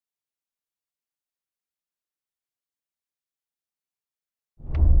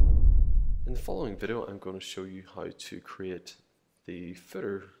In the following video, I'm going to show you how to create the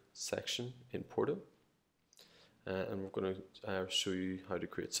footer section in Porto, and we're going to show you how to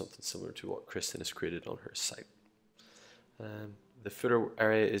create something similar to what Kristen has created on her site. The footer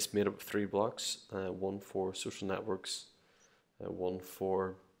area is made up of 3 blocks, one for social networks, one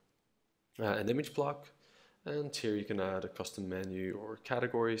for an image block, and here you can add a custom menu or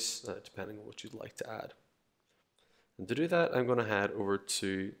categories depending on what you'd like to add. And to do that, I'm going to head over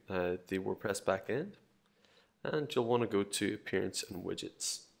to the WordPress backend, and you'll want to go to Appearance and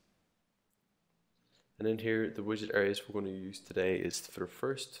Widgets. And in here, the widget areas we're going to use today is the footer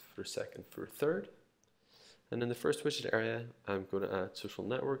first, footer second, footer third. And in the first widget area, I'm going to add social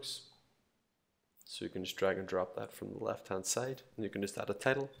networks. So you can just drag and drop that from the left-hand side, and you can just add a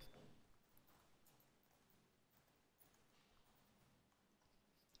title.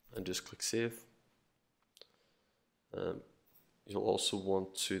 And just click Save. You'll also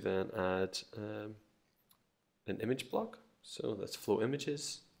want to then add an image block, so that's flow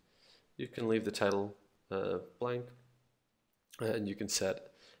images. You can leave the title blank, and you can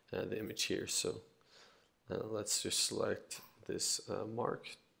set the image here. So let's just select this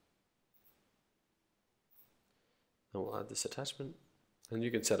mark, and we'll add this attachment, and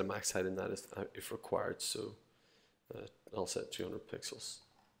you can set a max height in that if required. So I'll set 200 pixels,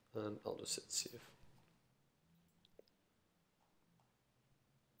 and I'll just hit Save.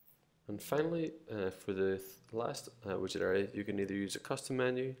 And finally, for the last widget area, you can either use a custom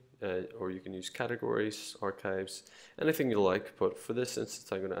menu or you can use categories, archives, anything you like. But for this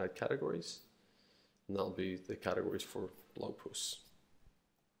instance, I'm going to add categories, and that'll be the categories for blog posts.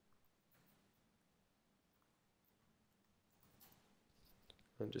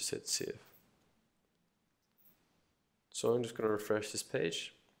 And just hit Save. So I'm just going to refresh this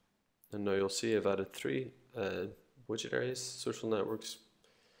page, and now you'll see I've added 3 widget areas: social networks.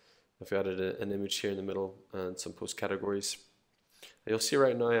 I've added an image here in the middle and some post categories. You'll see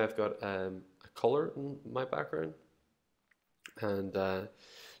right now I've got a color in my background, and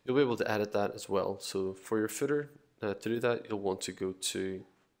you'll be able to edit that as well. So for your footer, to do that, you'll want to go to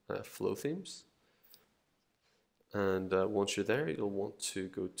Flothemes, and once you're there, you'll want to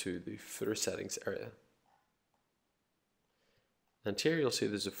go to the footer settings area. And here you'll see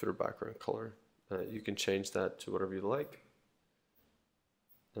there's a footer background color. You can change that to whatever you like.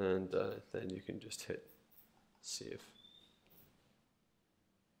 And then you can just hit Save.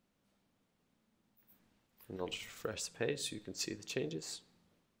 And I'll just refresh the page so you can see the changes.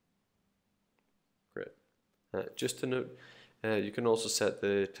 Great. Just to note, you can also set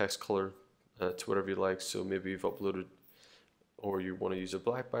the text color to whatever you like. So maybe you've uploaded or you want to use a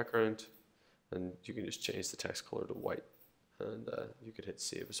black background, and you can just change the text color to white. And you could hit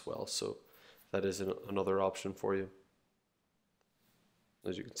Save as well. So that is another option for you.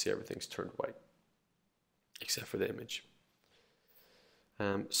 As you can see, everything's turned white, except for the image.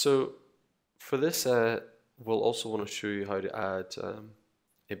 So for this, we'll also want to show you how to add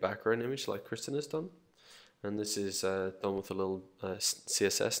a background image like Kristen has done. And this is done with a little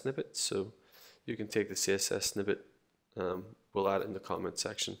CSS snippet. So you can take the CSS snippet, we'll add it in the comment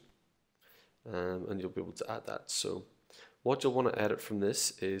section, and you'll be able to add that. So what you'll want to edit from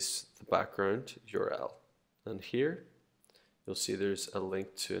this is the background URL. And here, you'll see there's a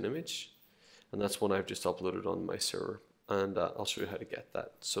link to an image, and that's one I've just uploaded on my server, and I'll show you how to get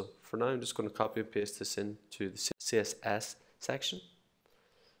that. So for now, I'm just going to copy and paste this into the CSS section,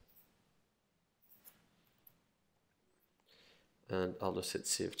 and I'll just hit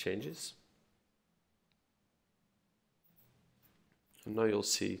Save Changes. And now you'll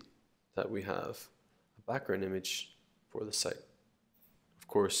see that we have a background image for the site. Of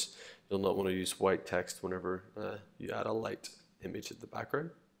course, you'll not want to use white text whenever you add a light image at the background.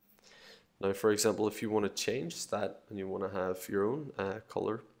 Now, for example, if you want to change that and you want to have your own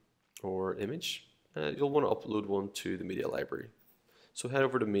color or image, you'll want to upload one to the media library. So head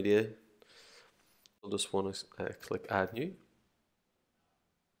over to Media. You'll just want to click Add New.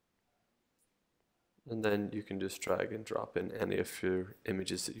 And then you can just drag and drop in any of your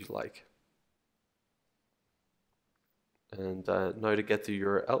images that you like. And now to get the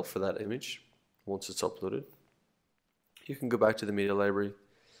URL for that image, once it's uploaded, you can go back to the media library,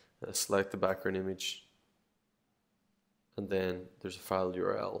 select the background image, and then there's a file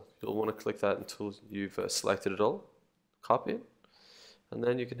URL. You'll want to click that until you've selected it all, copy it, and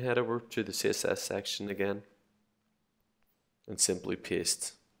then you can head over to the CSS section again and simply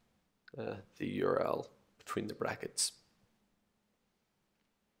paste the URL between the brackets.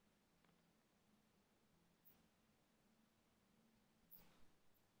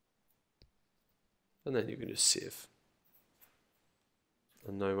 And then you can just save.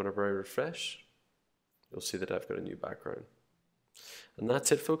 And now whenever I refresh, you'll see that I've got a new background. And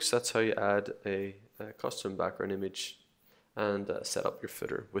that's it, folks. That's how you add a custom background image and set up your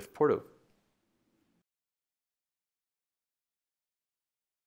footer with Porto.